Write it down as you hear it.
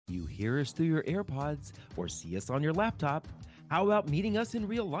hear us through your AirPods or see us on your laptop, how about meeting us in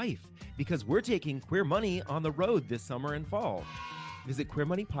real life? Because we're taking Queer Money on the road this summer and fall. Visit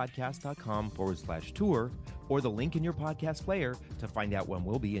queermoneypodcast.com/tour or the link in your podcast player to find out when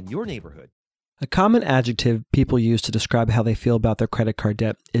we'll be in your neighborhood. A common adjective people use to describe how they feel about their credit card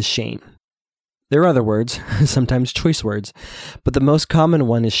debt is shame. There are other words, sometimes choice words, but the most common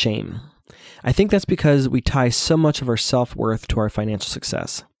one is shame. I think that's because we tie so much of our self-worth to our financial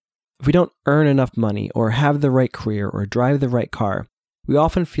success. If we don't earn enough money or have the right career or drive the right car, we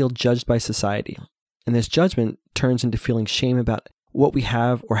often feel judged by society. And this judgment turns into feeling shame about what we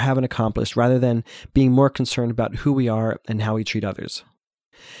have or haven't accomplished rather than being more concerned about who we are and how we treat others.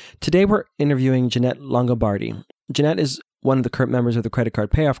 Today we're interviewing Jeanette Longobardi. Jeanette is one of the current members of the Credit Card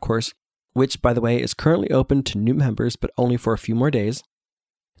Payoff course, which, by the way, is currently open to new members, but only for a few more days.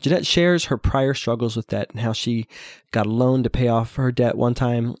 Jeanette shares her prior struggles with debt and how she got a loan to pay off her debt one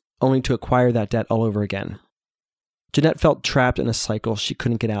time, only to acquire that debt all over again. Jeanette felt trapped in a cycle she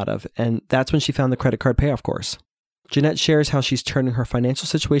couldn't get out of, and that's when she found the Credit Card Payoff course. Jeanette shares how she's turning her financial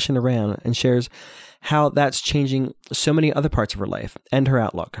situation around and shares how that's changing so many other parts of her life and her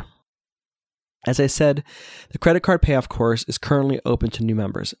outlook. As I said, the Credit Card Payoff course is currently open to new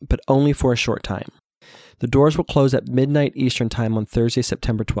members, but only for a short time. The doors will close at midnight Eastern Time on Thursday,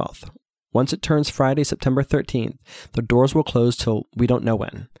 September 12th. Once it turns Friday, September 13th, the doors will close till we don't know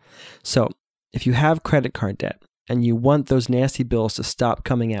when. So, if you have credit card debt and you want those nasty bills to stop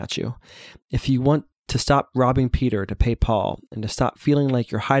coming at you, if you want to stop robbing Peter to pay Paul and to stop feeling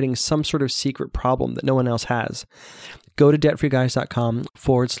like you're hiding some sort of secret problem that no one else has, go to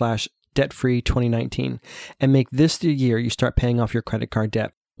debtfreeguys.com/debtfree2019 and make this the year you start paying off your credit card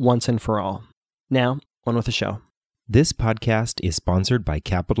debt once and for all. Now, on with the show. This podcast is sponsored by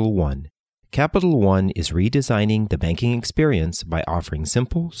Capital One. Capital One is redesigning the banking experience by offering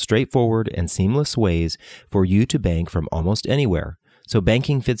simple, straightforward, and seamless ways for you to bank from almost anywhere. So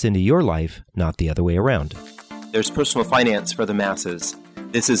banking fits into your life, not the other way around. There's personal finance for the masses.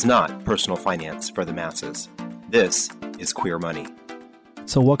 This is not personal finance for the masses. This is Queer Money.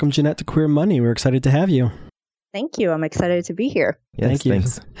 So welcome, Jeanette, to Queer Money. We're excited to have you. Thank you. I'm excited to be here. Yes, Thank you.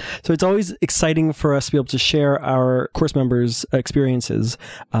 Thanks. So it's always exciting for us to be able to share our course members' experiences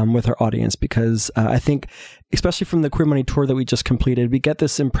with our audience because I think, especially from the Queer Money tour that we just completed, we get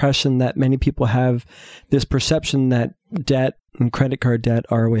this impression that many people have this perception that debt and credit card debt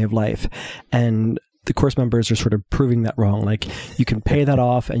are a way of life. And the course members are sort of proving that wrong. Like you can pay that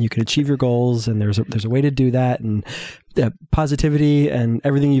off and you can achieve your goals and there's a way to do that and positivity and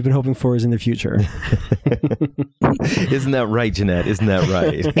everything you've been hoping for is in the future. Isn't that right, Jeanette? Isn't that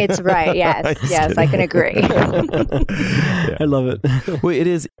right? It's right. Yes. Yes, I can agree. Yeah. I love it. Well, it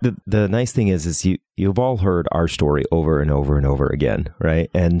is. The nice thing is you've all heard our story over and over and over again,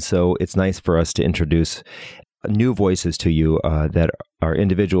 right? And so it's nice for us to introduce new voices to you that are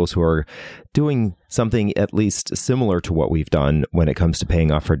individuals who are doing something at least similar to what we've done when it comes to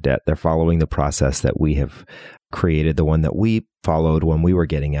paying off our debt. They're following the process that we have created, the one that we followed when we were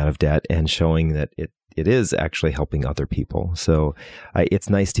getting out of debt, and showing that it is actually helping other people. So it's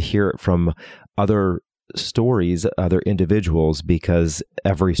nice to hear it from other stories, other individuals, because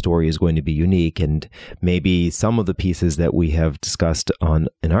every story is going to be unique, and maybe some of the pieces that we have discussed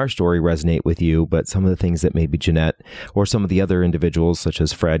in our story resonate with you, but some of the things that maybe Jeanette or some of the other individuals such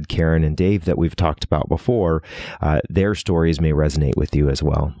as Fred, Karen, and Dave that we've talked about before, their stories may resonate with you as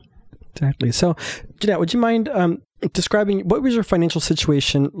well. Exactly. So, Jeanette, would you mind describing what was your financial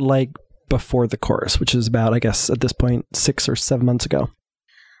situation like before the course, which is about, I guess, at this point, 6 or 7 months ago?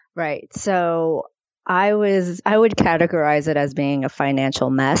 Right. So I would categorize it as being a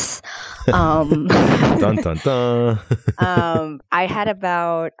financial mess. Dun, dun, dun. I had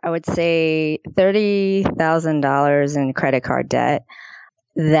about, I would say, $30,000 in credit card debt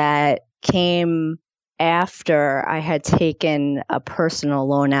that came after I had taken a personal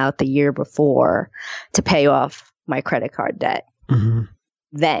loan out the year before to pay off my credit card debt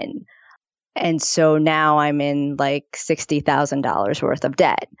then. And so now I'm in like $60,000 worth of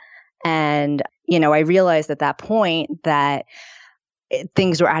debt. And, I realized at that point that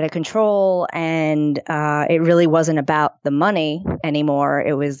things were out of control and it really wasn't about the money anymore.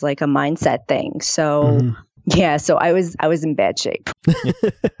 It was like a mindset thing. So yeah, so I was in bad shape.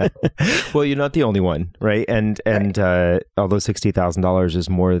 Well, you're not the only one, right? And although $60,000 is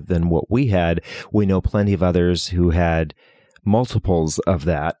more than what we had, we know plenty of others who had multiples of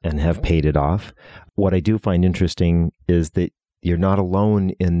that and have paid it off. What I do find interesting is that you're not alone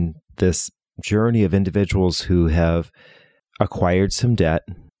in this journey of individuals who have acquired some debt,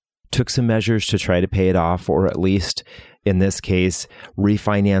 took some measures to try to pay it off, or at least in this case,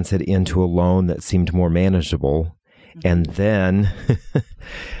 refinance it into a loan that seemed more manageable. And then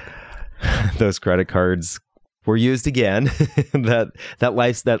those credit cards were used again. that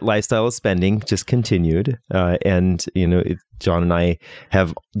lifestyle of spending just continued. And, John and I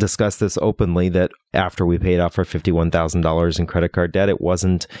have discussed this openly, that after we paid off our $51,000 in credit card debt, it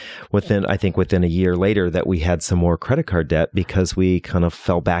wasn't within a year later that we had some more credit card debt, because we kind of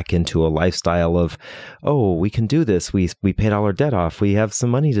fell back into a lifestyle of, oh, we can do this. We paid all our debt off. We have some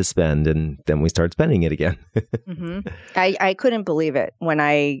money to spend. And then we started spending it again. Mm-hmm. I couldn't believe it when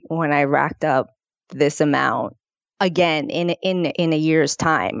I racked up this amount again in a year's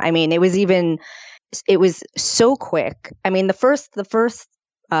time. I mean, it was so quick. I mean, the first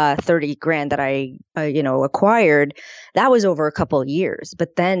 30 grand that I acquired, that was over a couple of years.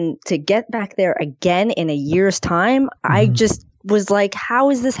 But then to get back there again in a year's time, I just was like, how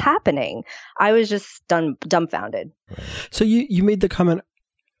is this happening? I was just dumbfounded. So you made the comment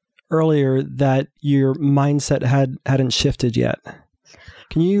earlier that your mindset hadn't shifted yet.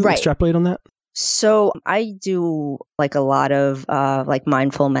 Can you extrapolate on that? So I do like a lot of like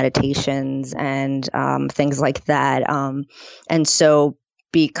mindful meditations and things like that. And so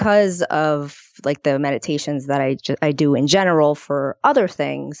because of like the meditations that I do in general for other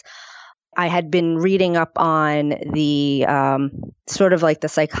things, I had been reading up on the sort of like the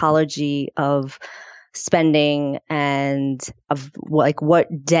psychology of spending and of like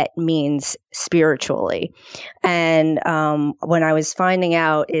what debt means spiritually. And when I was finding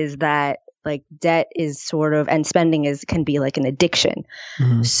out is that like debt is sort of, and spending can be like an addiction.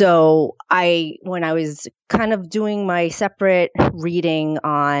 Mm-hmm. So when I was kind of doing my separate reading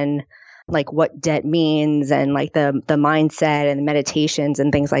on like what debt means and like the mindset and the meditations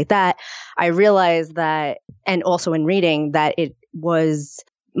and things like that, I realized that, and also in reading that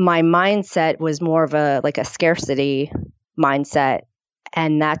my mindset was more of a scarcity mindset.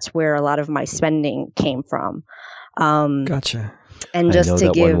 And that's where a lot of my spending came from. Gotcha. And just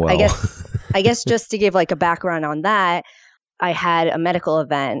to give, well. I guess just to give like a background on that, I had a medical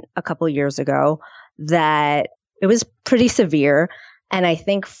event a couple years ago that it was pretty severe. And I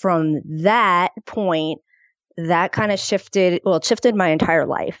think from that point, that kind of shifted my entire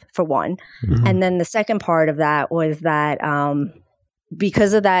life, for one. Mm-hmm. And then the second part of that was that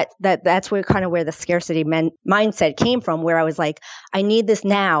because of that's where the scarcity mindset came from, where I was like, I need this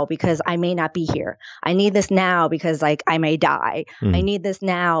now because I may not be here. I need this now because like I may die. I need this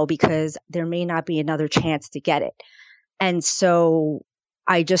now because there may not be another chance to get it. And so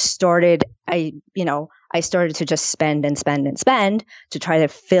I just started, I started to just spend and spend and spend to try to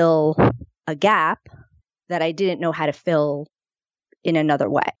fill a gap that I didn't know how to fill in another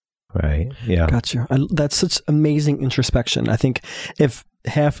way. Right. Yeah. Gotcha. That's such amazing introspection. I think if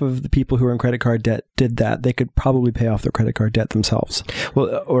half of the people who are in credit card debt did that, they could probably pay off their credit card debt themselves.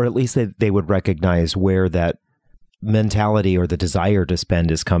 Well, or at least they would recognize where that mentality or the desire to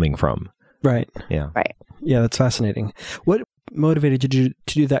spend is coming from. Right. Yeah. Right. Yeah, that's fascinating. What motivated you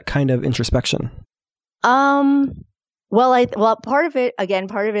to do that kind of introspection? Well, part of it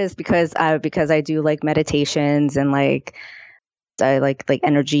is because I do like meditations and like I like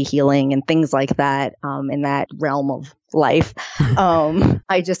energy healing and things like that in that realm of life. I'm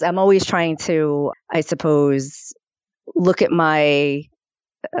always trying to, I suppose, look at my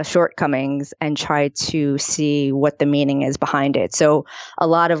shortcomings and try to see what the meaning is behind it. So a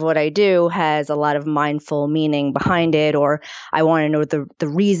lot of what I do has a lot of mindful meaning behind it, or I want to know the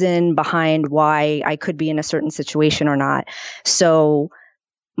reason behind why I could be in a certain situation or not. So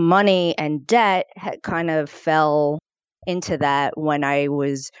money and debt kind of fell into that when I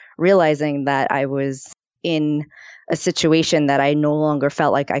was realizing that I was in a situation that I no longer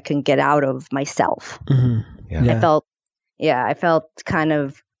felt like I can get out of myself. Mm-hmm. Yeah. I felt kind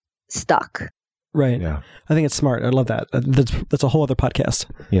of stuck. Right. Yeah. I think it's smart. I love that. That's a whole other podcast.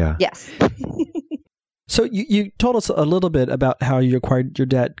 Yeah. Yes. So you told us a little bit about how you acquired your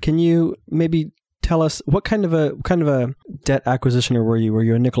debt. Can you maybe tell us what kind of a debt acquisitioner were you? Were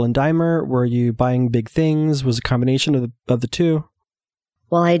you a nickel and dimer? Were you buying big things? Was it a combination of the two?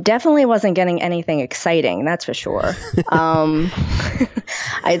 Well, I definitely wasn't getting anything exciting, that's for sure.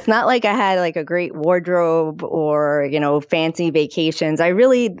 It's not like I had like a great wardrobe or, fancy vacations. A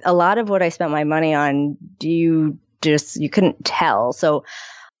lot of what I spent my money on, you couldn't tell. So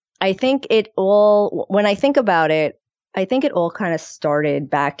I think when I think about it, I think it all kind of started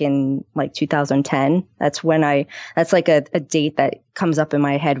back in like 2010. That's like a date that comes up in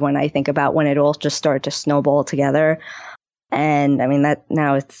my head when I think about when it all just started to snowball together. And I mean, that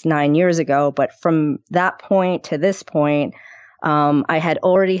now it's 9 years ago, but from that point to this point, I had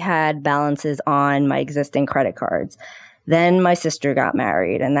already had balances on my existing credit cards. Then my sister got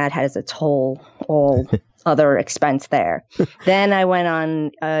married, and that has its whole other expense there. Then I went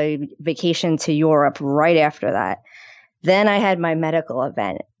on a vacation to Europe right after that. Then I had my medical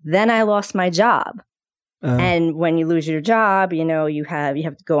event. Then I lost my job. And when you lose your job, you have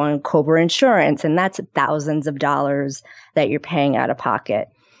to go on COBRA insurance, and that's thousands of dollars that you're paying out of pocket.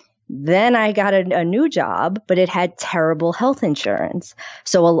 Then I got a new job, but it had terrible health insurance.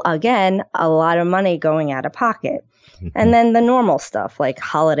 So again, a lot of money going out of pocket. And then the normal stuff like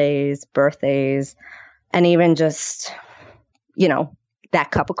holidays, birthdays, and even just,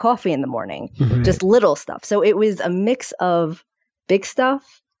 that cup of coffee in the morning, just little stuff. So it was a mix of big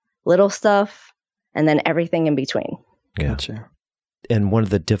stuff, little stuff, and then everything in between. Gotcha. And one of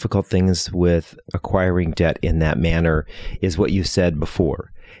the difficult things with acquiring debt in that manner is what you said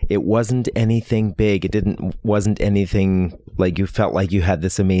before. It wasn't anything big. Wasn't anything like you felt like you had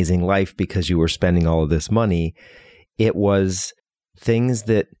this amazing life because you were spending all of this money. It was things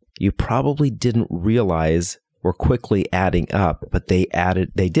that you probably didn't realize were quickly adding up, but they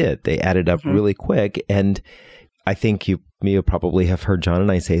added up really quick. And I think you probably have heard John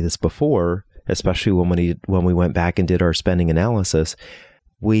and I say this before, especially when we went back and did our spending analysis.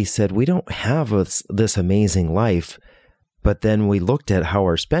 We said, we don't have this amazing life, but then we looked at how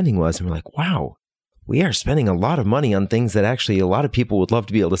our spending was and we're like, wow, we are spending a lot of money on things that actually a lot of people would love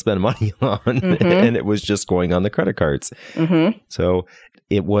to be able to spend money on. And it was just going on the credit cards. So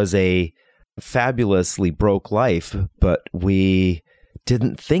it was a fabulously broke life, but we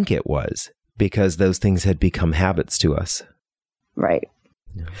didn't think it was because those things had become habits to us. Right.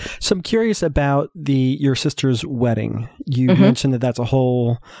 So I'm curious about your sister's wedding. You mentioned that that's a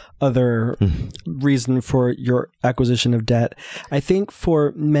whole other reason for your acquisition of debt. I think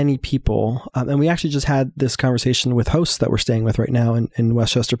for many people, and we actually just had this conversation with hosts that we're staying with right now in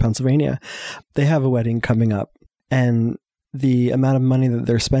Westchester, Pennsylvania. They have a wedding coming up, and the amount of money that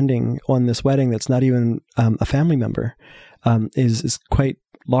they're spending on this wedding that's not even a family member is quite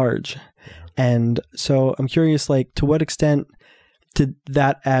large. And so I'm curious, to what extent did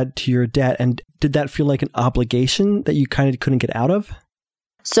that add to your debt? And did that feel like an obligation that you kind of couldn't get out of?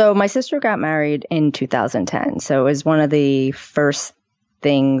 So my sister got married in 2010. So it was one of the first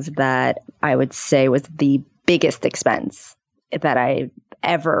things that I would say was the biggest expense that I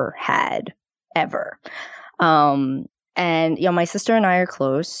ever had, ever. And, my sister and I are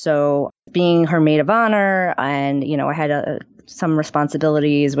close. So being her maid of honor and, I had some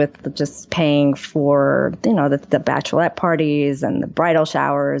responsibilities with just paying for, the bachelorette parties and the bridal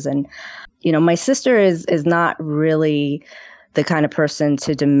showers. And, my sister is not really the kind of person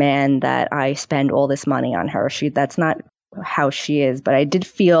to demand that I spend all this money on her. That's not how she is. But I did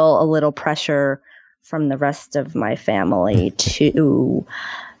feel a little pressure from the rest of my family to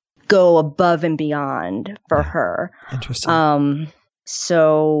go above and beyond for her. Interesting.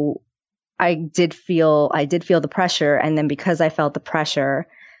 So I did feel the pressure. And then because I felt the pressure,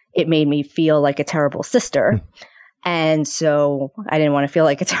 it made me feel like a terrible sister. And so I didn't want to feel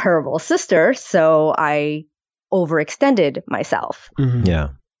like a terrible sister. So I overextended myself. Yeah.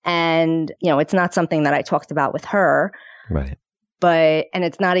 And, it's not something that I talked about with her. Right. And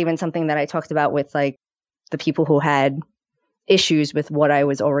it's not even something that I talked about with the people who had issues with what I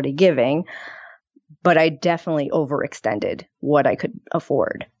was already giving. But I definitely overextended what I could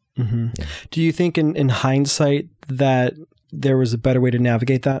afford. Do you think in hindsight that there was a better way to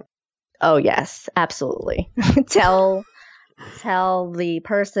navigate that? Oh, yes, absolutely. Tell the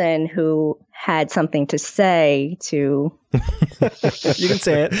person who had something to say to... You can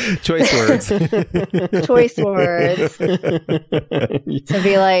say it. Choice words. Choice words. To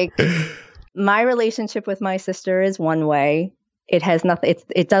be like, my relationship with my sister is one way. It has nothing.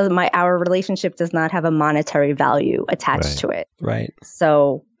 It doesn't. Our relationship does not have a monetary value attached to it. Right.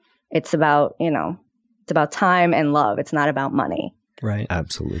 So it's about it's about time and love. It's not about money. Right.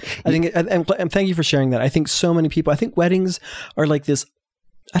 Absolutely. I think, and thank you for sharing that. I think so many people. I think weddings are like this.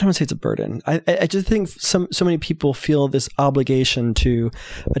 I don't want to say it's a burden. I just think so many people feel this obligation to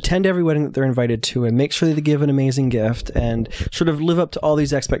attend every wedding that they're invited to and make sure that they give an amazing gift and sort of live up to all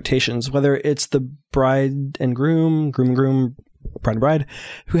these expectations, whether it's the bride and groom, bride and bride,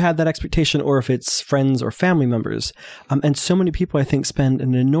 who had that expectation, or if it's friends or family members. And so many people, I think, spend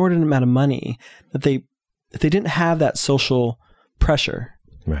an inordinate amount of money that if they didn't have that social pressure,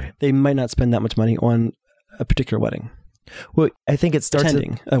 right, they might not spend that much money on a particular wedding. Well, I think it starts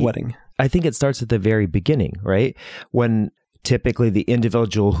attending a wedding. I think it starts at the very beginning, right? When typically the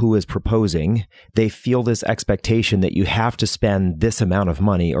individual who is proposing, they feel this expectation that you have to spend this amount of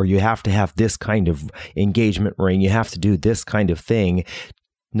money, or you have to have this kind of engagement ring, you have to do this kind of thing,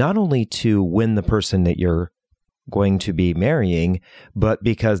 not only to win the person that you're going to be marrying, but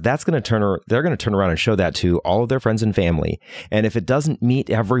because they're going to turn around and show that to all of their friends and family. And if it doesn't meet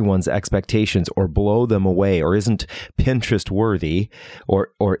everyone's expectations or blow them away or isn't Pinterest worthy or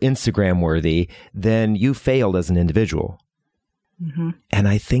Instagram worthy, then you failed as an individual. Mm-hmm. And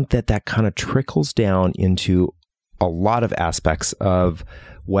I think that kind of trickles down into a lot of aspects of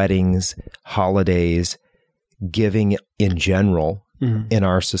weddings, holidays, giving in general. Mm-hmm. In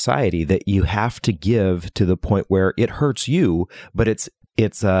our society, that you have to give to the point where it hurts you, but it's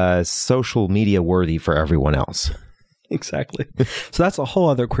social media worthy for everyone else. Exactly. So that's a whole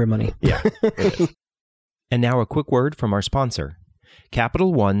other queer money. Yeah. And now a quick word from our sponsor.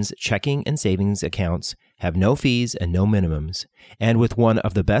 Capital One's checking and savings accounts have no fees and no minimums. And with one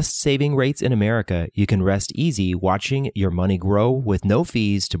of the best saving rates in America, you can rest easy watching your money grow with no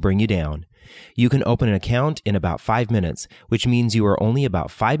fees to bring you down. You can open an account in about 5 minutes, which means you are only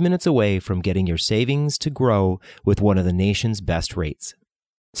about 5 minutes away from getting your savings to grow with one of the nation's best rates.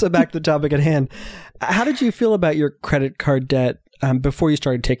 So back to the topic at hand. How did you feel about your credit card debt before you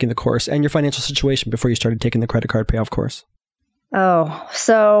started taking the course, and your financial situation before you started taking the credit card payoff course? Oh,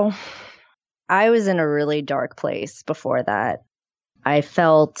 so I was in a really dark place before that. I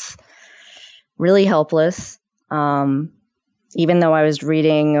felt really helpless. Even though I was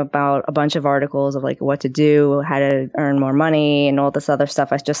reading about a bunch of articles of like what to do, how to earn more money and all this other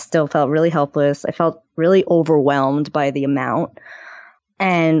stuff, I just still felt really helpless. I felt really overwhelmed by the amount.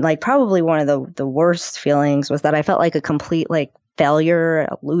 And like probably one of the worst feelings was that I felt like a complete like failure,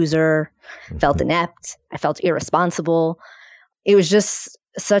 a loser, felt inept. I felt irresponsible. It was just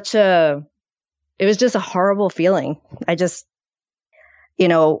it was just a horrible feeling. I just, you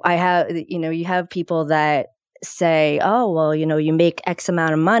have people that say, oh, well, you make X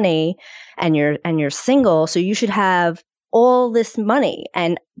amount of money and you're single, so you should have all this money.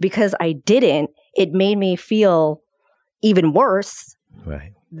 And because I didn't, it made me feel even worse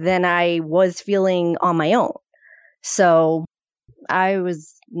than I was feeling on my own. So I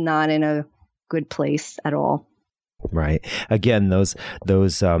was not in a good place at all. Right. Again, those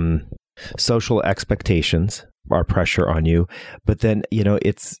social expectations are pressure on you, but then,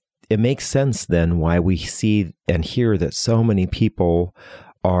 it makes sense then why we see and hear that so many people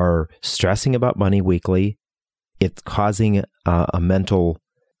are stressing about money weekly. It's causing a mental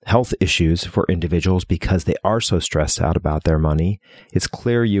health issues for individuals because they are so stressed out about their money. It's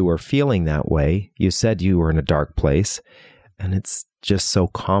clear you were feeling that way. You said you were in a dark place, and it's just so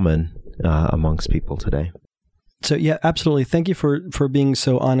common amongst people today. So yeah, absolutely. Thank you for being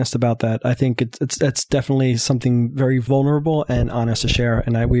so honest about that. I think it's definitely something very vulnerable and honest to share,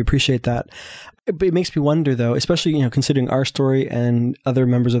 and we appreciate that. But it makes me wonder, though, especially considering our story and other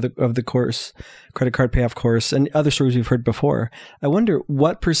members of the course, credit card payoff course, and other stories we've heard before. I wonder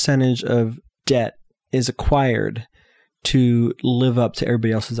what percentage of debt is acquired to live up to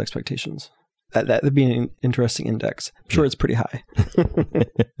everybody else's expectations. That'd be an interesting index. I'm sure it's pretty high.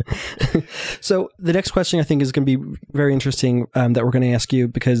 So the next question I think is going to be very interesting that we're going to ask you,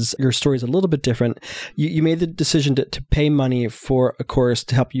 because your story is a little bit different. You made the decision to pay money for a course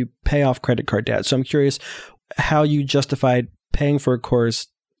to help you pay off credit card debt. So I'm curious how you justified paying for a course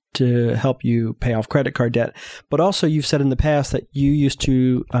to help you pay off credit card debt. But also you've said in the past that you used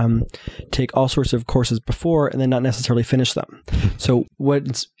to take all sorts of courses before and then not necessarily finish them. So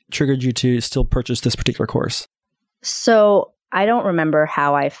what's triggered you to still purchase this particular course? So I don't remember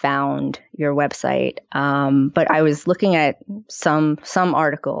how I found your website, but I was looking at some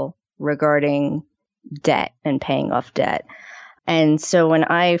article regarding debt and paying off debt. And so when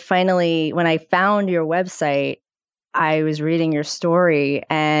I found your website, I was reading your story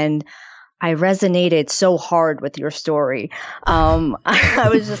and I resonated so hard with your story. I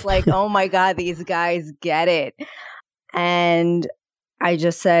was just like, oh my God, these guys get it. And I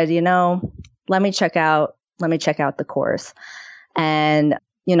just said, let me check out the course. And,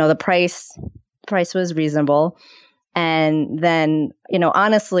 the price was reasonable. And then,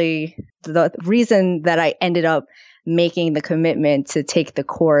 honestly, the reason that I ended up making the commitment to take the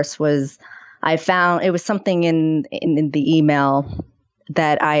course was I found it was something in the email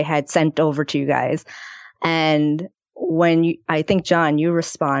that I had sent over to you guys. And I think, John, you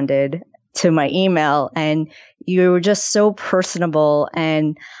responded to my email and you were just so personable.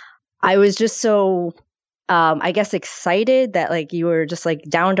 And I was just so, I guess, excited that like you were just like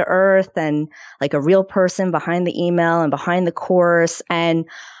down to earth and like a real person behind the email and behind the course. And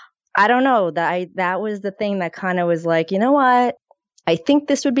I don't know, that was the thing that kind of was like, you know what? I think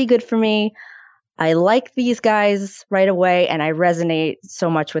this would be good for me. I like these guys right away. And I resonate so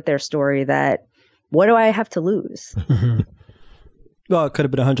much with their story that what do I have to lose? Well, it could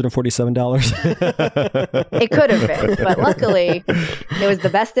have been $147. It could have been, but luckily it was the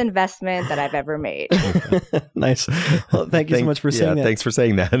best investment that I've ever made. Nice. Well, thank you so much for saying that. Thanks for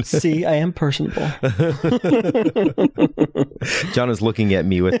saying that. See, I am personable. John is looking at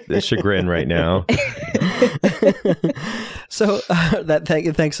me with chagrin right now. So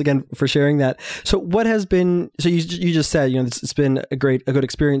thanks again for sharing that. So what has been, so you just said, it's been a good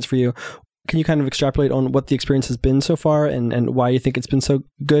experience for you. Can you kind of extrapolate on what the experience has been so far and why you think it's been so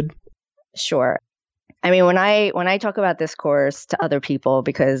good? Sure. I mean, when I talk about this course to other people,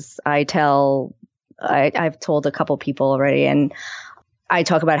 because I've told a couple people already, and I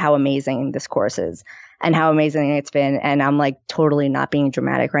talk about how amazing this course is and how amazing it's been. And I'm like totally not being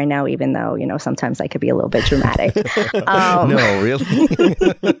dramatic right now, even though, sometimes I could be a little bit dramatic. No, really?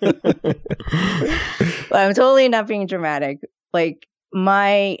 But I'm totally not being dramatic. Like,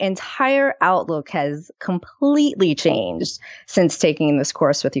 my entire outlook has completely changed since taking this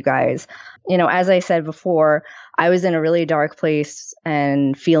course with you guys. As I said before, I was in a really dark place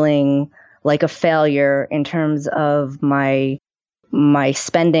and feeling like a failure in terms of my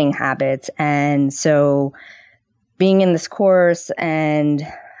spending habits. And so being in this course and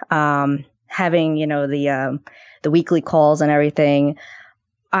having, the weekly calls and everything,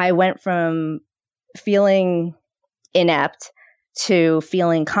 I went from feeling inept to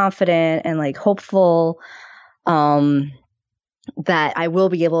feeling confident and like hopeful that I will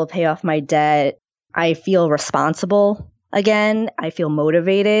be able to pay off my debt. I feel responsible again. I feel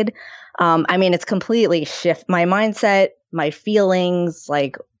motivated. It's completely shift my mindset, my feelings,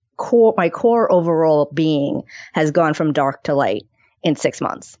 like my core overall being has gone from dark to light in 6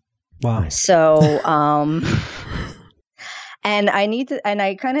 months. Wow. So, and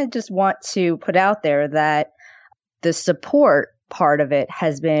I kind of just want to put out there that the support part of it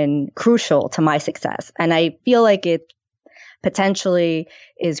has been crucial to my success. And I feel like it potentially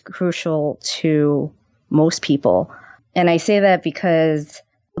is crucial to most people. And I say that because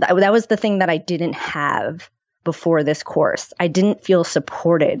that was the thing that I didn't have before this course. I didn't feel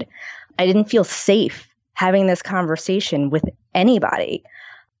supported. I didn't feel safe having this conversation with anybody,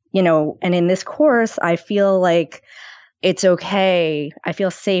 and in this course, I feel like it's okay. I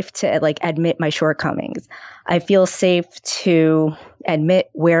feel safe to like admit my shortcomings. I feel safe to admit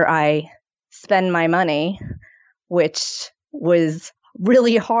where I spend my money, which was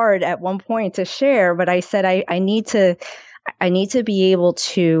really hard at one point to share. But I said, I need to be able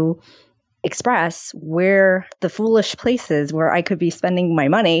to express where the foolish places where I could be spending my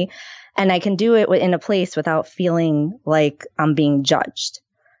money. And I can do it in a place without feeling like I'm being judged.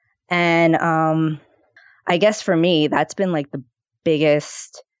 And, I guess for me, that's been like the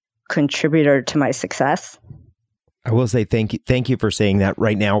biggest contributor to my success. I will say thank you for saying that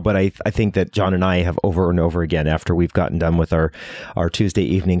right now, but I think that John and I have over and over again, after we've gotten done with our Tuesday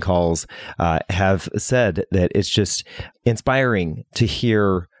evening calls, have said that it's just inspiring to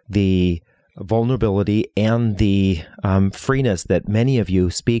hear the vulnerability and the freeness that many of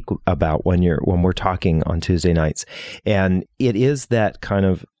you speak about when we're talking on Tuesday nights. And it is that kind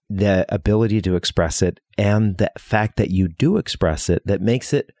of the ability to express it and the fact that you do express it that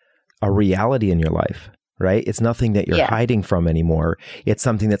makes it a reality in your life, right? It's nothing that you're hiding from anymore. It's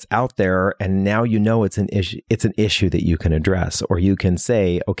something that's out there, and now it's an issue. It's an issue that you can address, or you can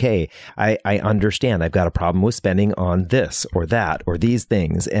say, okay, I understand. I've got a problem with spending on this or that or these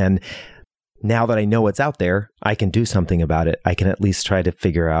things, and now that I know it's out there, I can do something about it. I can at least try to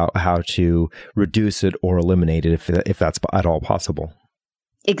figure out how to reduce it or eliminate it if that's at all possible.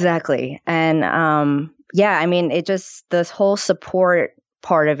 Exactly. And it just, this whole support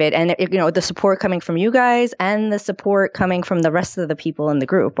part of it, and the support coming from you guys and the support coming from the rest of the people in the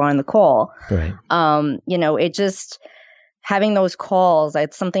group on the call. Right. It just, having those calls,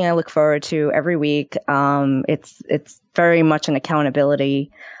 it's something I look forward to every week. It's very much an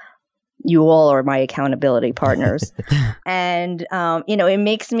accountability. You all are my accountability partners. And, it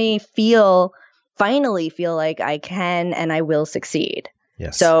makes me finally feel like I can and I will succeed.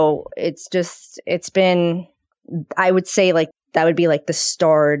 Yes. So it's been, I would say like, that would be like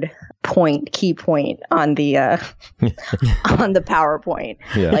the key point on the, on the PowerPoint.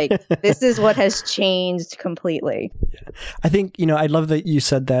 Yeah. Like, this is what has changed completely. I think, I love that you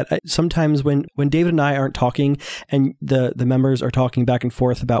said that. Sometimes when David and I aren't talking and the members are talking back and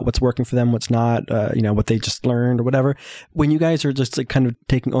forth about what's working for them, what's not, what they just learned or whatever, when you guys are just like kind of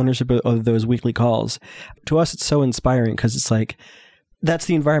taking ownership of those weekly calls, to us, it's so inspiring because it's like, that's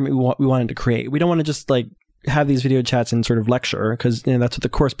the environment we wanted to create. We don't want to just like have these video chats and sort of lecture, because that's what the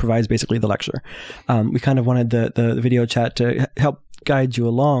course provides, basically the lecture. We kind of wanted the video chat to help guide you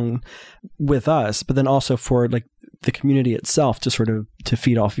along with us, but then also for like the community itself to sort of to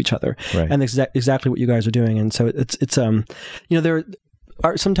feed off each other. Right. And that's exactly what you guys are doing. And so it's there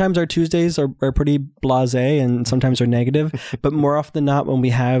are sometimes our Tuesdays are pretty blasé and sometimes they're negative, but more often than not,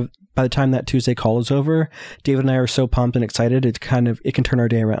 by the time that Tuesday call is over, David and I are so pumped and excited, it can turn our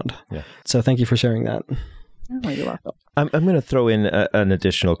day around. Yeah. So thank you for sharing that. Oh, you're welcome. I'm going to throw in an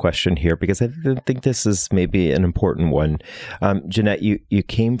additional question here because I think this is maybe an important one. Jeanette, you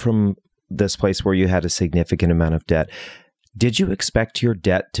came from this place where you had a significant amount of debt. Did you expect your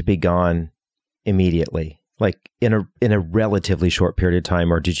debt to be gone immediately, like in a relatively short period of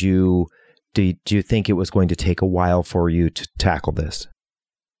time, or do you think it was going to take a while for you to tackle this?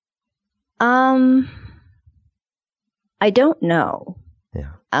 I don't know.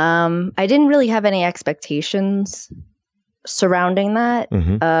 Yeah. I didn't really have any expectations surrounding that.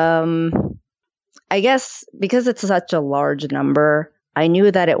 Mm-hmm. I guess because it's such a large number, I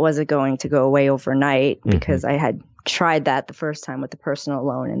knew that it wasn't going to go away overnight because I had tried that the first time with the personal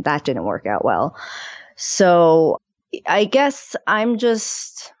loan and that didn't work out well. So I guess I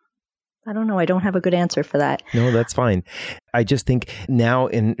don't know. I don't have a good answer for that. No, that's fine. I just think now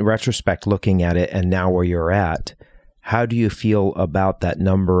in retrospect, looking at it and now where you're at, how do you feel about that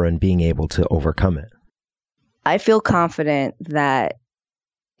number and being able to overcome it? I feel confident that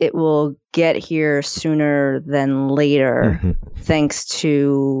it will get here sooner than later, thanks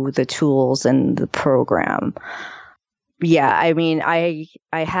to the tools and the program. Yeah, I mean, I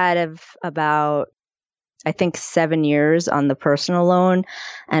had about, I think, 7 years on the personal loan.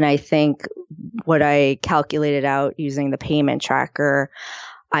 And I think what I calculated out using the payment tracker,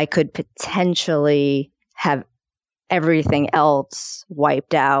 I could potentially have everything else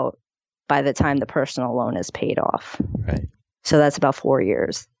wiped out by the time the personal loan is paid off. Right. So that's about 4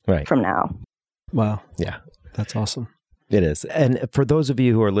 years from now. Wow. Yeah. That's awesome. It is. And for those of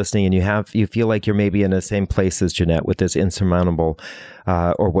you who are listening and you feel like you're maybe in the same place as Jeanette with this insurmountable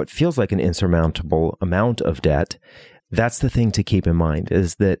or what feels like an insurmountable amount of debt, that's the thing to keep in mind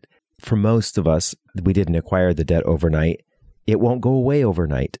is that for most of us, we didn't acquire the debt overnight. It won't go away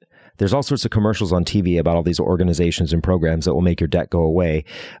overnight. There's all sorts of commercials on TV about all these organizations and programs that will make your debt go away.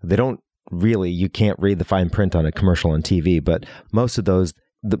 They don't really, you can't read the fine print on a commercial on TV, but most of those,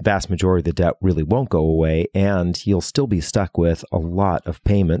 the vast majority of the debt really won't go away, and you'll still be stuck with a lot of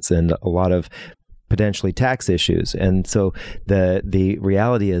payments and a lot of potentially tax issues. And so the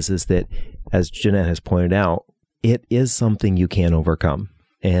reality is that, as Jeanette has pointed out, it is something you can overcome.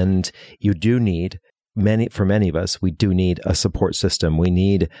 And you do need, for many of us, we do need a support system. We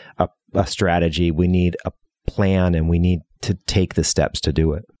need a strategy. We need a plan, and we need to take the steps to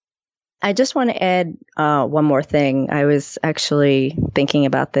do it. I just want to add one more thing. I was actually thinking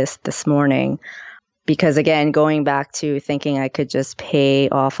about this morning because, again, going back to thinking I could just pay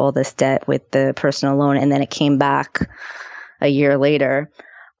off all this debt with the personal loan, and then it came back a year later.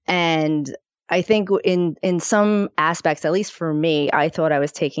 And I think in some aspects, at least for me, I thought I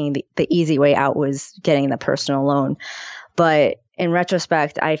was taking the easy way out was getting the personal loan. But in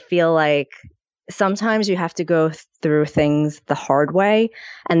retrospect, I feel like sometimes you have to go through things the hard way,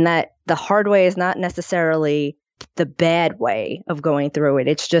 and that the hard way is not necessarily the bad way of going through it.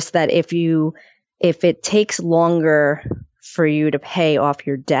 It's just that if it takes longer for you to pay off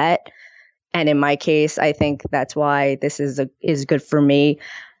your debt, and in my case, I think that's why this is good for me.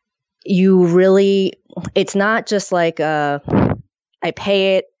 It's not just like I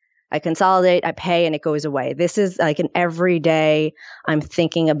pay it, I consolidate, I pay, and it goes away. This is like an everyday, I'm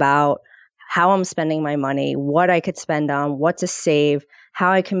thinking about how I'm spending my money, what I could spend on, what to save,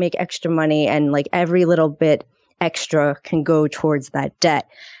 how I can make extra money, and like every little bit extra can go towards that debt.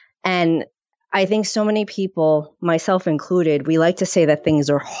 And I think so many people, myself included, we like to say that things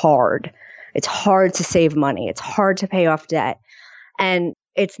are hard. It's hard to save money. It's hard to pay off debt. And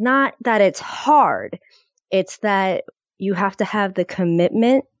it's not that it's hard. It's that you have to have the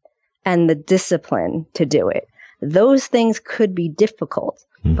commitment and the discipline to do it. Those things could be difficult,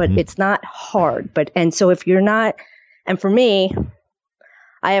 but it's not hard. And so if you're not, and for me,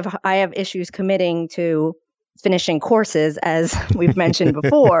 I have issues committing to finishing courses, as we've mentioned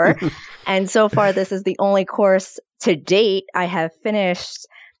before. And so far, this is the only course to date I have finished.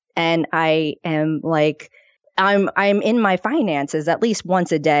 And I am like, I'm in my finances at least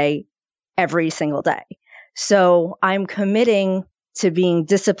once a day, every single day. So I'm committing to being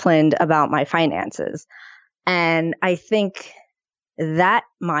disciplined about my finances. And I think that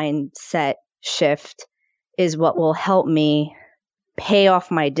mindset shift is what will help me pay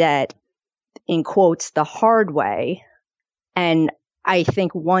off my debt, in quotes, the hard way. And I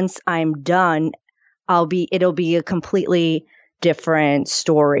think once I'm done, it'll be a completely different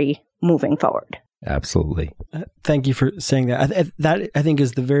story moving forward. Absolutely. Thank you for saying that. That I think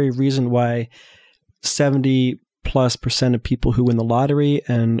is the very reason why 70+% of people who win the lottery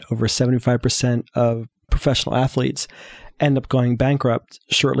and over 75% of professional athletes end up going bankrupt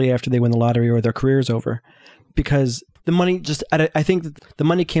shortly after they win the lottery or their career is over, because the money I think that the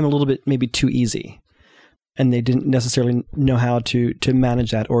money came a little bit maybe too easy, and they didn't necessarily know how to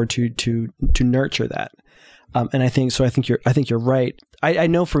manage that or to nurture that. And I think you're right. I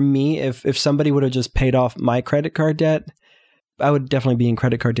know for me, if somebody would have just paid off my credit card debt, I would definitely be in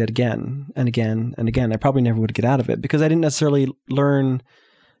credit card debt again and again and again. I probably never would get out of it because I didn't necessarily learn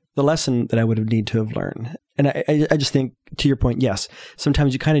the lesson that I would have need to have learned. And I just think, to your point, yes,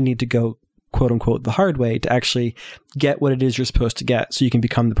 sometimes you kind of need to go, quote unquote, the hard way to actually get what it is you're supposed to get so you can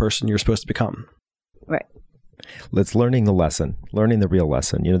become the person you're supposed to become. Right. Let's learning the lesson, learning the real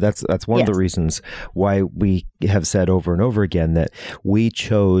lesson. That's one of the reasons why we have said over and over again that we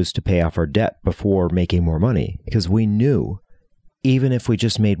chose to pay off our debt before making more money, because we knew even if we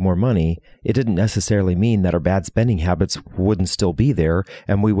just made more money, it didn't necessarily mean that our bad spending habits wouldn't still be there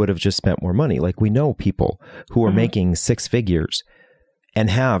and we would have just spent more money. Like, we know people who are making six figures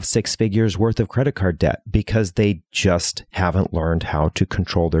and have six figures worth of credit card debt because they just haven't learned how to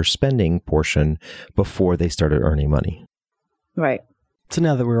control their spending portion before they started earning money. Right. So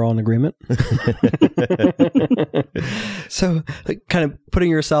now that we're all in agreement. So kind of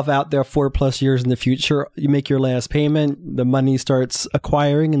putting yourself out there 4+ years in the future, you make your last payment, the money starts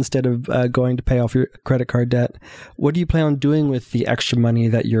acquiring instead of going to pay off your credit card debt. What do you plan on doing with the extra money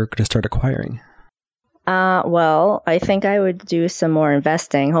that you're going to start acquiring? Well, I think I would do some more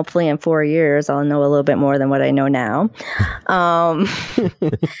investing. Hopefully in 4 years, I'll know a little bit more than what I know now.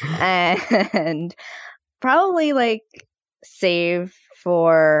 And probably save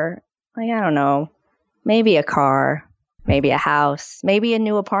for, I don't know, maybe a car, maybe a house, maybe a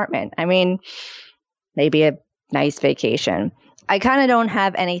new apartment. I mean, maybe a nice vacation. I kind of don't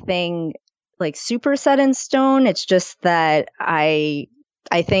have anything super set in stone. It's just that I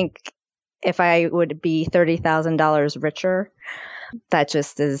think if I would be $30,000 richer, that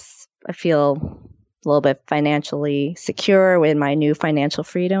just is, I feel a little bit financially secure with my new financial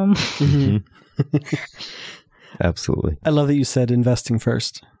freedom. Mm-hmm. Absolutely. I love that you said investing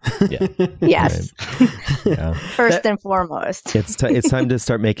first. Yeah. Yes. Yeah. First and foremost. It's time to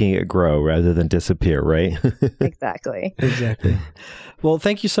start making it grow rather than disappear, right? Exactly. Well,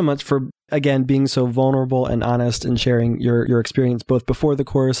 thank you so much for, again, being so vulnerable and honest and sharing your experience both before the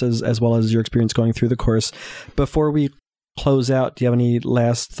course as well as your experience going through the course. Before we close out, do you have any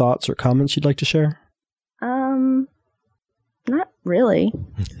last thoughts or comments you'd like to share? Not really.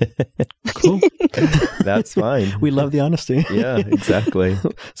 Cool. That's fine. We love the honesty. Yeah, exactly.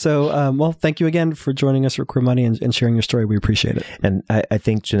 So, well, thank you again for joining us for Queer Money and sharing your story. We appreciate it. And I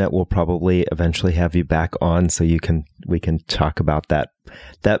think Jeanette will probably eventually have you back on so we can talk about that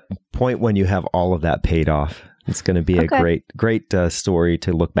point when you have all of that paid off. It's going to be a great story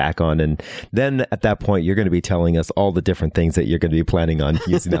to look back on. And then at that point, you're going to be telling us all the different things that you're going to be planning on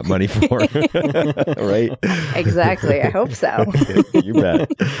using that money for. Right? Exactly. I hope so. You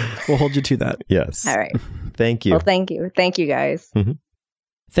bet. We'll hold you to that. Yes. All right. Thank you. Well, thank you. Thank you, guys. Mm-hmm.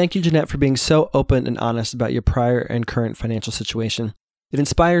 Thank you, Jeanette, for being so open and honest about your prior and current financial situation. It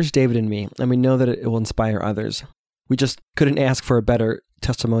inspires David and me, and we know that it will inspire others. We just couldn't ask for a better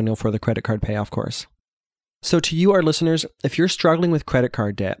testimonial for the credit card payoff course. So to you, our listeners, if you're struggling with credit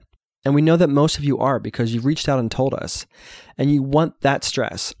card debt, and we know that most of you are because you've reached out and told us, and you want that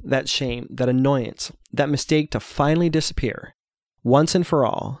stress, that shame, that annoyance, that mistake to finally disappear once and for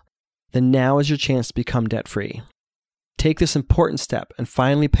all, then now is your chance to become debt-free. Take this important step and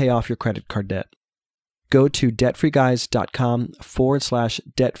finally pay off your credit card debt. Go to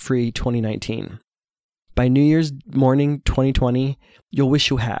debtfreeguys.com/debtfree2019. By New Year's morning 2020, you'll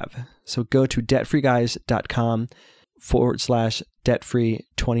wish you have. So go to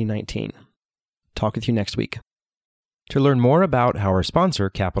debtfreeguys.com/debtfree2019. Talk with you next week. To learn more about how our sponsor,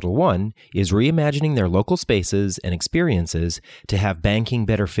 Capital One, is reimagining their local spaces and experiences to have banking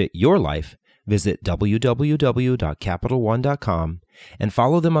better fit your life, visit www.capitalone.com and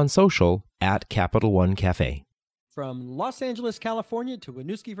follow them on social at Capital One Cafe. From Los Angeles, California to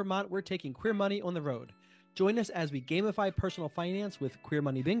Winooski, Vermont, we're taking Queer Money on the road. Join us as we gamify personal finance with Queer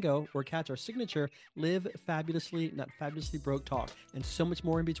Money Bingo, or catch our signature Live Fabulously, Not Fabulously Broke talk, and so much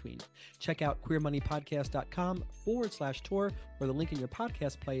more in between. Check out queermoneypodcast.com/tour or the link in your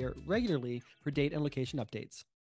podcast player regularly for date and location updates.